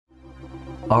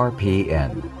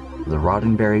RPN, the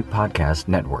Roddenberry Podcast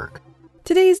Network.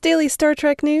 Today's daily Star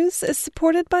Trek news is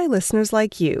supported by listeners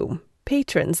like you,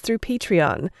 patrons through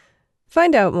Patreon.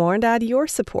 Find out more and add your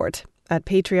support at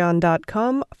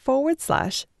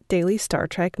patreon.com/Daily Star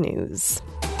Trek News.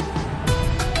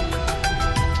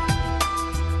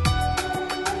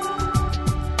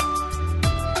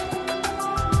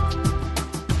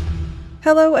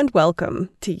 Hello and welcome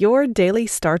to your daily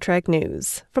Star Trek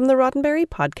news from the Roddenberry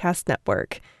Podcast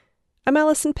Network. I'm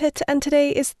Allison Pitt, and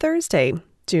today is Thursday,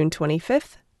 June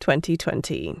 25th,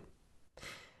 2020.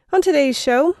 On today's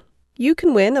show, you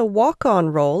can win a walk-on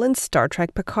role in Star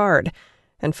Trek Picard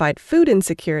and fight food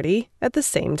insecurity at the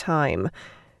same time.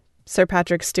 Sir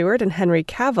Patrick Stewart and Henry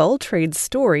Cavill trade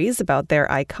stories about their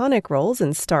iconic roles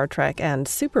in Star Trek and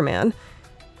Superman.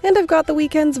 And I've got the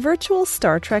weekend's virtual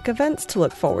Star Trek events to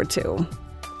look forward to.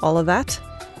 All of that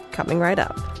coming right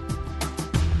up.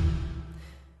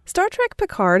 Star Trek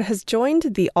Picard has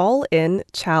joined the All-In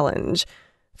Challenge.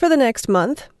 For the next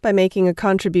month, by making a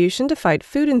contribution to fight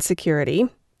food insecurity,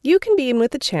 you can be in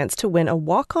with a chance to win a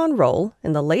walk-on role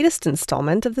in the latest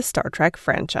installment of the Star Trek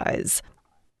franchise.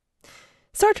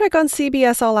 Star Trek on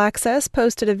CBS All Access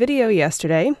posted a video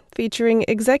yesterday featuring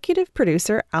executive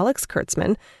producer Alex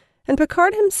Kurtzman and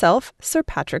Picard himself, Sir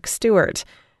Patrick Stewart.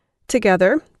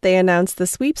 Together, they announced the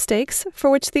sweepstakes,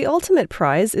 for which the ultimate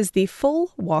prize is the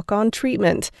full walk-on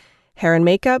treatment, hair and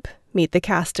makeup, meet the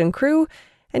cast and crew,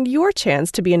 and your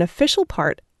chance to be an official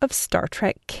part of Star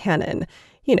Trek canon.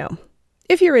 You know,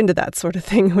 if you're into that sort of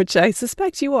thing, which I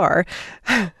suspect you are.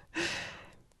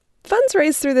 Funds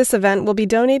raised through this event will be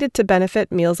donated to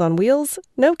benefit Meals on Wheels,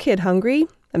 No Kid Hungry,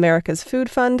 America's Food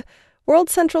Fund,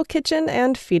 World Central Kitchen,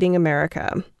 and Feeding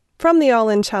America. From the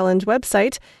All-In Challenge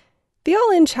website, the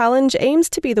All-In Challenge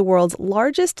aims to be the world's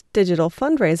largest digital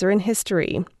fundraiser in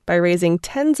history by raising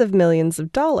tens of millions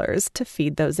of dollars to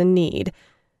feed those in need.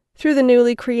 Through the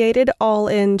newly created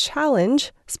All-In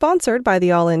Challenge, sponsored by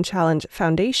the All-In Challenge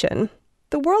Foundation,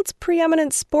 the world's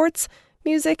preeminent sports,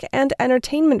 music, and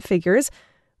entertainment figures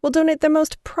will donate their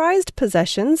most prized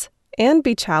possessions and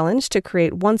be challenged to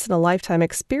create once-in-a-lifetime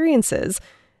experiences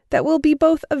that will be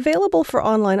both available for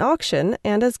online auction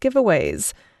and as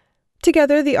giveaways.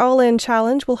 Together, the All-In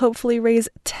Challenge will hopefully raise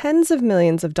tens of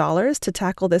millions of dollars to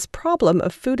tackle this problem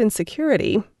of food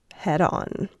insecurity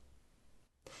head-on.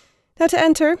 Now to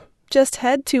enter, just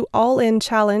head to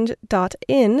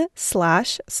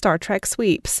allinchallenge.in/Star Trek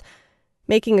Sweeps.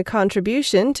 Making a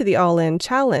contribution to the All-In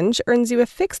Challenge earns you a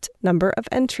fixed number of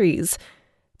entries.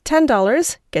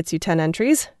 $10 gets you 10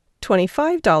 entries,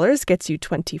 $25 gets you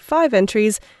 25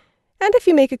 entries, and if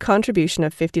you make a contribution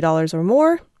of $50 or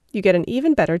more, you get an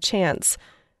even better chance.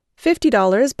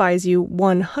 $50 buys you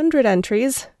 100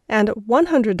 entries, and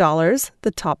 $100, the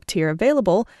top tier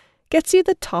available, gets you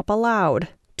the top allowed,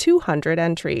 200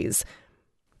 entries.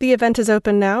 The event is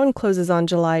open now and closes on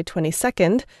July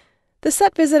 22nd. The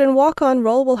set visit and walk-on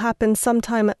role will happen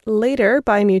sometime later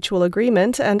by mutual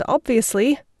agreement, and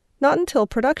obviously not until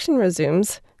production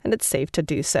resumes, and it's safe to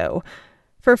do so.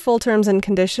 For full terms and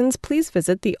conditions, please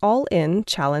visit the All-In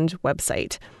Challenge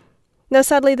website. Now,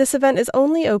 sadly, this event is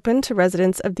only open to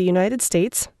residents of the United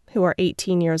States who are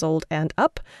 18 years old and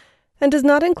up, and does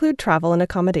not include travel and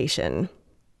accommodation.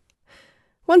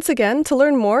 Once again, to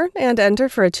learn more and enter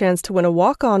for a chance to win a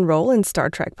walk-on role in Star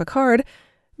Trek Picard,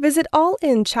 visit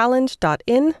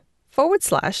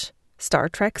allinchallenge.in/Star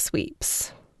Trek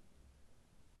Sweeps.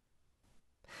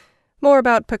 More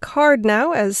about Picard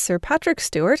now, as Sir Patrick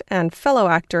Stewart and fellow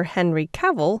actor Henry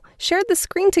Cavill shared the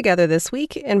screen together this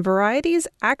week in Variety's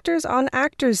Actors on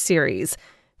Actors series,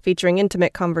 featuring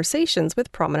intimate conversations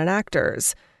with prominent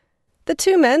actors. The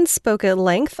two men spoke at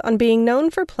length on being known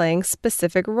for playing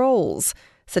specific roles,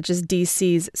 such as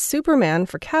DC's Superman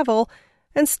for Cavill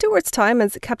and Stewart's time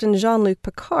as Captain Jean-Luc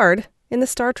Picard in the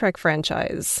Star Trek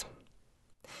franchise.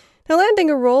 Now, landing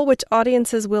a role which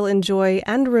audiences will enjoy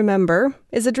and remember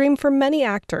is a dream for many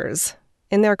actors.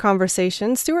 In their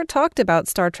conversation, Stewart talked about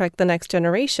Star Trek The Next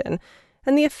Generation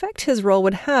and the effect his role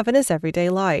would have in his everyday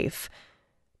life.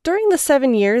 During the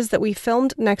 7 years that we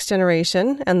filmed Next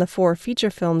Generation and the 4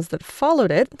 feature films that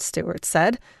followed it, Stewart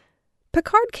said,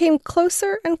 Picard came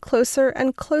closer and closer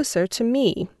and closer to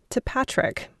me, to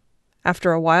Patrick.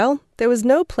 After a while, there was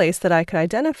no place that I could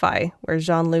identify where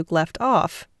Jean-Luc left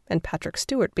off and Patrick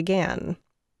Stewart began.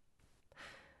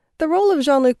 The role of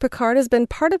Jean-Luc Picard has been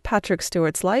part of Patrick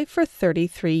Stewart's life for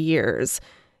 33 years.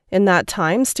 In that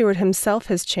time, Stewart himself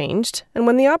has changed, and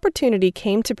when the opportunity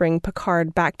came to bring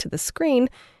Picard back to the screen,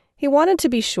 he wanted to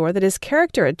be sure that his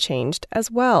character had changed as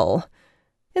well.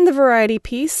 In the Variety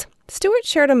piece, Stewart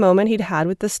shared a moment he'd had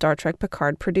with the Star Trek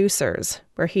Picard producers,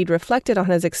 where he'd reflected on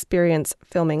his experience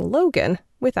filming Logan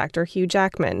with actor Hugh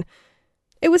Jackman.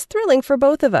 "It was thrilling for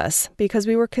both of us because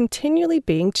we were continually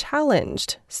being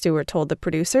challenged," Stewart told the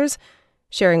producers,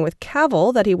 sharing with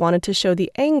Cavill that he wanted to show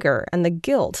the anger and the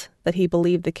guilt that he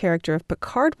believed the character of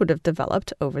Picard would have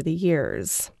developed over the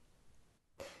years.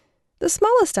 The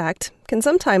smallest act can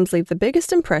sometimes leave the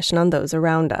biggest impression on those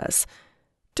around us.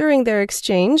 During their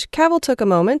exchange, Cavill took a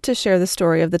moment to share the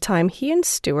story of the time he and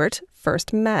Stewart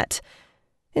first met.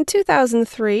 In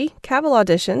 2003, Cavill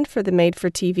auditioned for the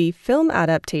made-for-TV film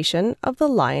adaptation of The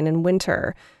Lion in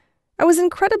Winter. "I was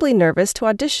incredibly nervous to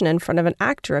audition in front of an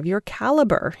actor of your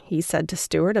caliber," he said to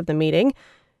Stewart of the meeting.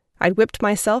 "I'd whipped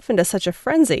myself into such a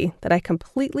frenzy that I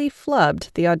completely flubbed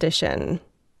the audition."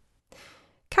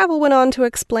 Cavill went on to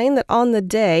explain that on the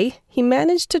day, he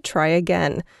managed to try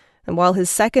again, and while his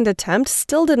second attempt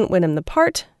still didn't win him the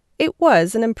part, it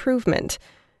was an improvement.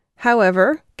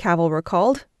 However, Cavill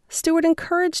recalled, Stewart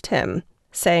encouraged him,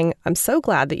 saying, "I'm so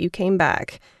glad that you came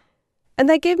back. And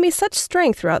that gave me such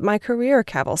strength throughout my career,"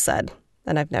 Cavill said,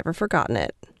 "and I've never forgotten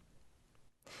it."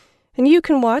 And you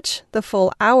can watch the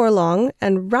full hour-long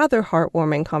and rather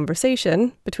heartwarming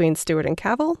conversation between Stewart and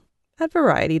Cavill at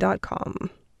Variety.com.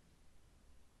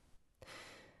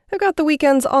 I've got the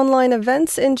weekend's online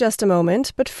events in just a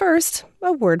moment, but first,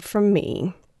 a word from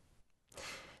me.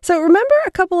 So remember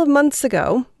a couple of months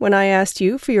ago when I asked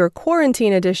you for your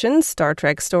quarantine edition Star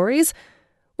Trek stories?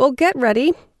 Well, get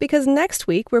ready, because next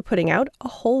week we're putting out a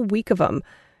whole week of them.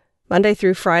 Monday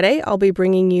through Friday, I'll be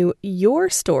bringing you your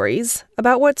stories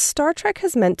about what Star Trek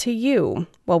has meant to you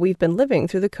while we've been living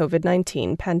through the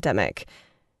COVID-19 pandemic.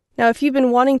 Now, if you've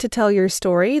been wanting to tell your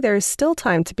story, there's still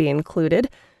time to be included.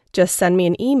 Just send me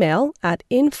an email at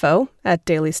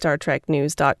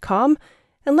info@dailystartreknews.com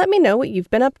and let me know what you've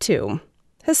been up to.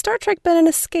 Has Star Trek been an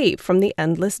escape from the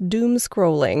endless doom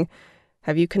scrolling?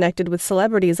 Have you connected with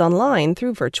celebrities online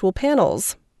through virtual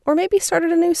panels? Or maybe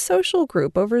started a new social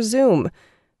group over Zoom?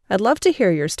 I'd love to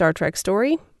hear your Star Trek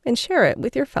story and share it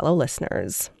with your fellow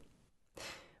listeners.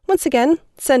 Once again,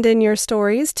 send in your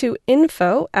stories to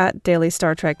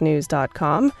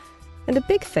info@dailystartreknews.com, and a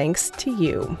big thanks to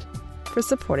you for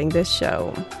supporting this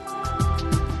show.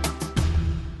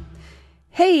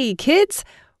 Hey kids,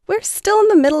 we're still in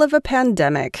the middle of a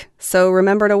pandemic, so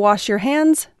remember to wash your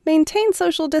hands, maintain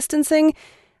social distancing,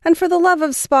 and for the love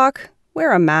of Spock,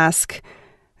 wear a mask.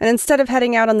 And instead of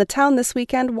heading out on the town this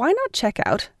weekend, why not check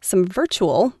out some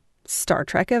virtual Star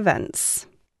Trek events?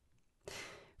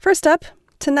 First up,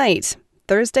 tonight,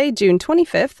 Thursday, June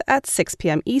 25th at 6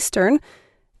 p.m. Eastern,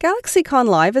 GalaxyCon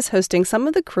Live is hosting some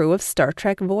of the crew of Star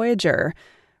Trek Voyager.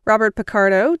 Robert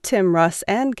Picardo, Tim Russ,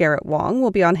 and Garrett Wong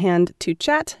will be on hand to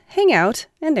chat, hang out,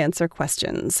 and answer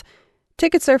questions.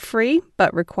 Tickets are free,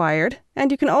 but required,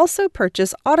 and you can also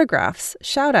purchase autographs,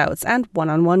 shoutouts, and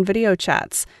one-on-one video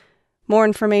chats. More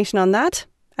information on that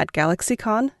at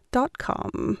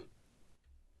galaxycon.com.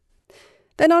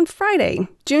 Then on Friday,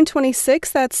 June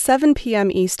 26th at 7 p.m.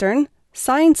 Eastern,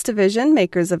 Science Division,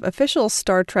 makers of official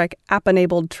Star Trek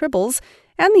app-enabled Tribbles,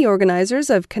 and the organizers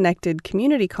of Connected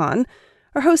Community Con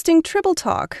are hosting Tribble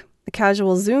Talk, a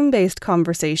casual Zoom-based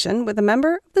conversation with a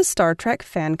member of the Star Trek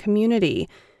fan community.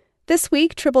 This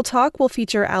week, Tribble Talk will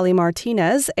feature Ali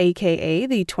Martinez, a.k.a.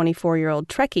 the 24-year-old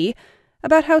Trekkie,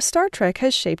 about how Star Trek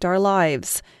has shaped our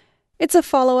lives. It's a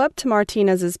follow-up to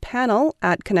Martinez's panel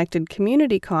at Connected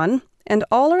Community Con, and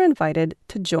all are invited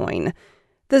to join.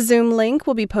 The Zoom link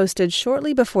will be posted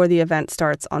shortly before the event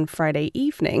starts on Friday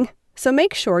evening, so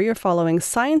make sure you're following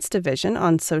Science Division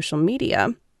on social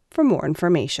media for more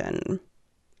information.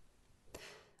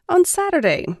 On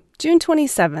Saturday, June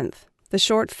 27th, the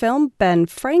short film Ben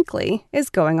Frankly is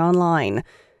going online.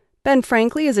 Ben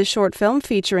Frankly is a short film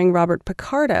featuring Robert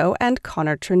Picardo and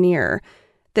Connor Trenier.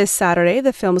 This Saturday,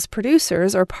 the film's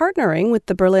producers are partnering with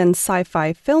the Berlin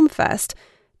Sci-Fi Film Fest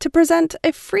to present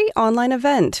a free online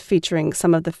event featuring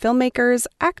some of the filmmakers,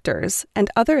 actors,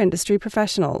 and other industry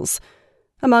professionals.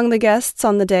 Among the guests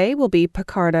on the day will be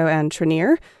Picardo and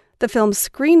Trenier, the film's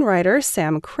screenwriter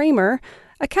Sam Kramer,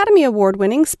 Academy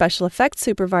Award-winning special effects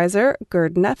supervisor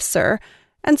Gerd Nefzer,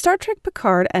 and Star Trek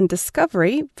Picard and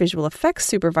Discovery visual effects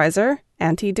supervisor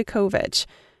Ante Dukovic.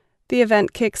 The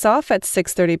event kicks off at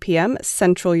 6:30 p.m.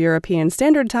 Central European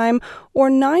Standard Time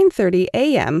or 9:30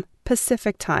 a.m.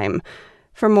 Pacific Time.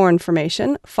 For more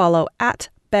information, follow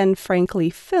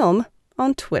 @BenFranklyFilm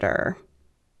on Twitter.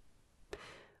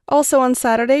 Also on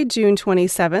Saturday, June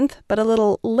 27th, but a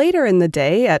little later in the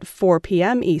day at 4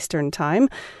 p.m. Eastern Time,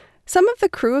 some of the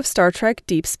crew of Star Trek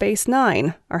Deep Space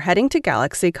Nine are heading to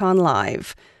GalaxyCon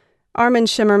Live. Armin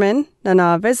Shimmerman,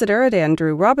 Nana visitor at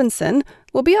Andrew Robinson,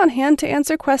 will be on hand to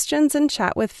answer questions and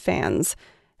chat with fans.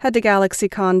 Head to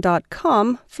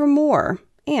galaxycon.com for more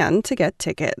and to get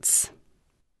tickets.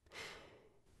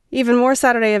 Even more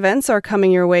Saturday events are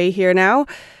coming your way here now.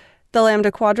 The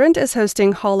Lambda Quadrant is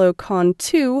hosting HoloCon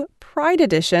 2 Pride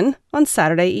Edition on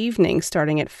Saturday evening,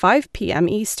 starting at 5 p.m.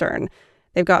 Eastern.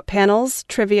 They've got panels,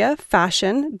 trivia,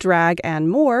 fashion, drag, and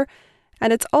more,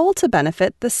 and it's all to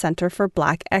benefit the Center for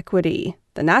Black Equity,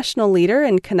 the national leader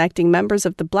in connecting members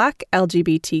of the Black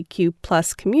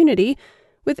LGBTQ+ community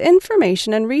with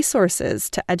information and resources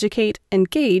to educate,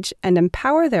 engage, and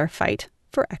empower their fight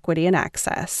for equity and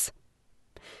access.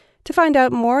 To find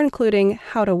out more, including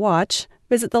how to watch,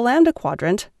 visit the Lambda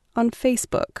Quadrant on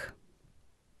Facebook.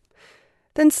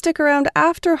 Then stick around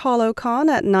after HoloCon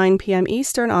at 9 p.m.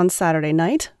 Eastern on Saturday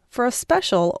night for a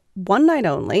special,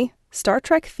 one-night-only, Star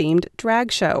Trek-themed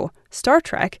drag show, Star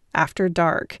Trek After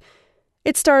Dark.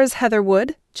 It stars Heather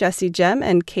Wood, Jessie Jem,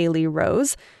 and Kaylee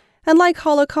Rose, and like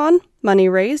HoloCon, money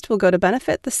raised will go to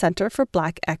benefit the Center for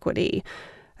Black Equity.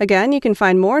 Again, you can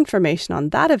find more information on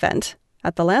that event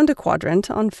at the Lambda Quadrant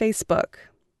on Facebook.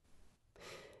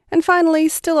 And finally,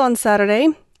 still on Saturday,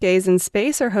 Gays in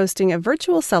Space are hosting a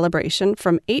virtual celebration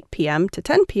from 8 p.m. to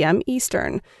 10 p.m.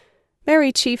 Eastern.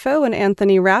 Mary Chieffo and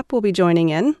Anthony Rapp will be joining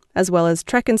in, as well as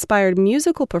Trek-inspired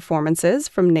musical performances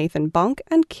from Nathan Bonk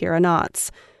and Kira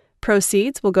Knotts.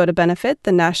 Proceeds will go to benefit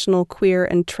the National Queer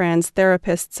and Trans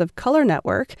Therapists of Color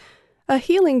Network, a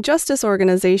healing justice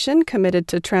organization committed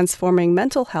to transforming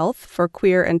mental health for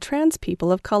queer and trans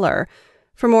people of color.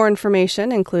 For more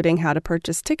information, including how to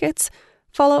purchase tickets,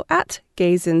 follow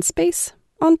 @GaysInSpace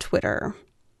on Twitter.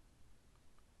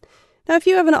 Now, if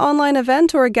you have an online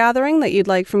event or a gathering that you'd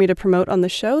like for me to promote on the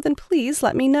show, then please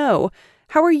let me know.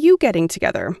 How are you getting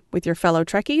together with your fellow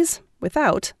Trekkies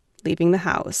without leaving the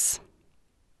house?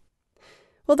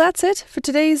 Well, that's it for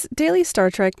today's Daily Star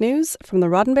Trek News from the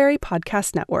Roddenberry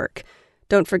Podcast Network.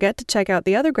 Don't forget to check out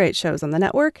the other great shows on the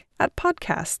network at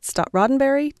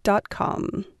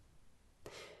podcasts.roddenberry.com.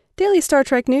 Daily Star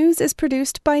Trek News is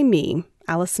produced by me,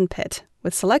 Allison Pitt,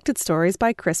 with selected stories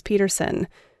by Chris Peterson.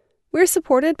 We're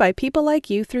supported by people like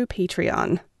you through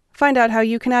Patreon. Find out how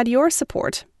you can add your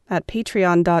support at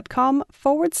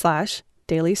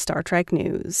patreon.com/Daily Star Trek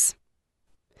News.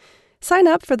 Sign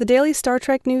up for the Daily Star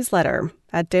Trek newsletter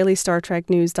at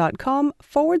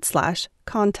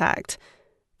dailystartreknews.com/contact.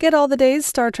 Get all the day's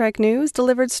Star Trek news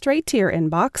delivered straight to your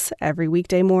inbox every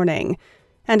weekday morning.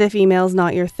 And if email's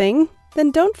not your thing,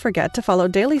 then don't forget to follow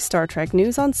Daily Star Trek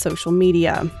News on social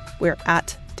media. We're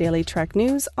at Daily Trek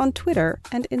News on Twitter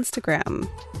and Instagram.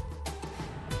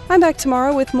 I'm back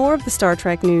tomorrow with more of the Star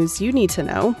Trek news you need to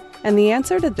know and the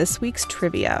answer to this week's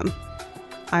trivia.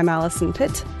 I'm Allison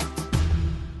Pitt.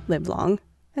 Live long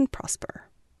and prosper.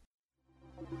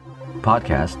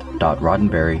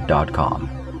 Podcast.roddenberry.com,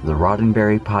 the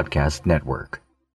Roddenberry Podcast Network.